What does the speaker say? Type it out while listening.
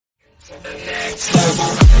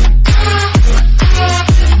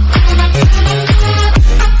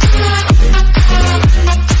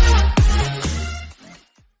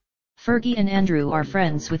Fergie and Andrew are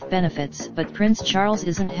friends with benefits, but Prince Charles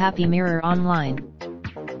isn't happy. Mirror Online.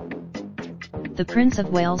 The Prince of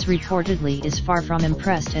Wales reportedly is far from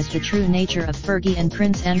impressed as the true nature of Fergie and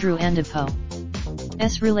Prince Andrew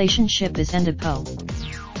Andew's relationship is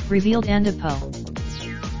revealed.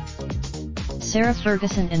 Sarah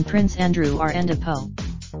Ferguson and Prince Andrew are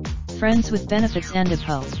friends with benefits.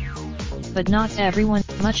 But not everyone.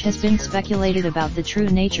 Much has been speculated about the true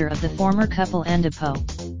nature of the former couple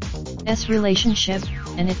Andew's relationship,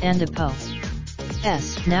 and it Andew's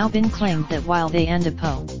now been claimed that while they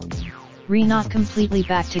not completely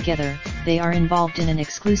back together, they are involved in an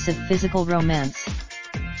exclusive physical romance.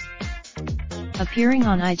 Appearing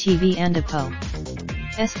on ITV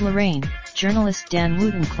Andew's Lorraine, journalist Dan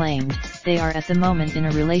Wooten claimed, they are at the moment in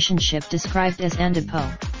a relationship described as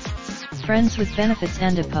friends with benefits.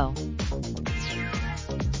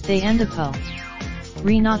 They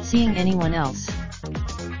not seeing anyone else.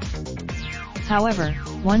 However,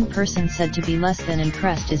 one person said to be less than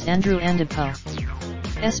impressed is Andrew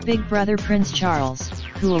Andew's big brother Prince Charles,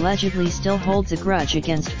 who allegedly still holds a grudge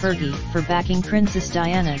against Fergie for backing Princess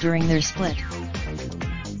Diana during their split.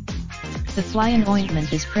 The fly in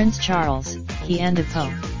ointment is Prince Charles. He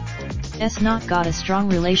Andew's not got a strong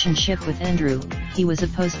relationship with Andrew. He was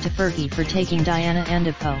opposed to Fergie for taking Diana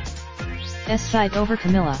Andew's side over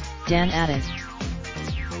Camilla, Dan added.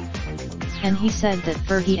 And he said that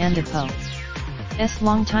Fergie Andew's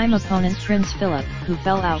longtime opponent Prince Philip, who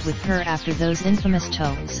fell out with her after those infamous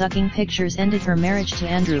toe-sucking pictures ended her marriage to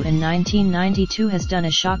Andrew in 1992, has done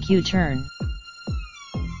a shock U-turn.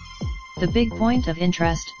 The big point of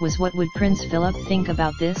interest was what would Prince Philip think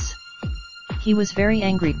about this? He was very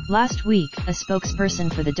angry. Last week, a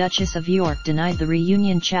spokesperson for the Duchess of York denied the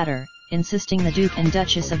reunion chatter, insisting the Duke and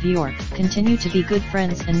Duchess of York continue to be good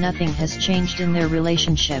friends and nothing has changed in their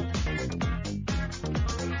relationship.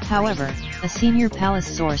 However, a senior palace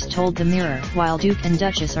source told the Mirror, while Duke and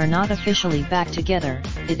Duchess are not officially back together,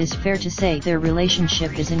 it is fair to say their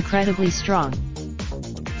relationship is incredibly strong.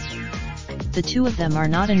 The two of them are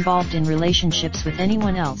not involved in relationships with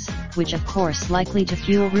anyone else, which of course likely to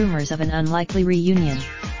fuel rumors of an unlikely reunion.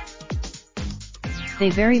 They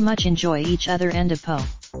very much enjoy each other Andew's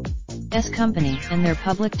company, and their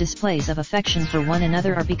public displays of affection for one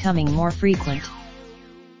another are becoming more frequent.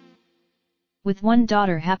 With one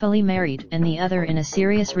daughter happily married and the other in a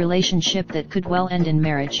serious relationship that could well end in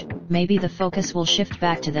marriage, maybe the focus will shift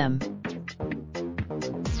back to them.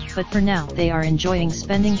 But for now they are enjoying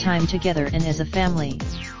spending time together and as a family.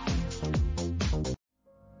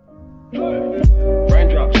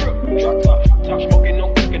 Raindrop, drop top smoking,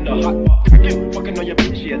 no cooking the hot pot. Fucking on your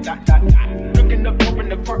bitch, yeah, that. Looking up, open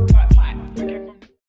the park.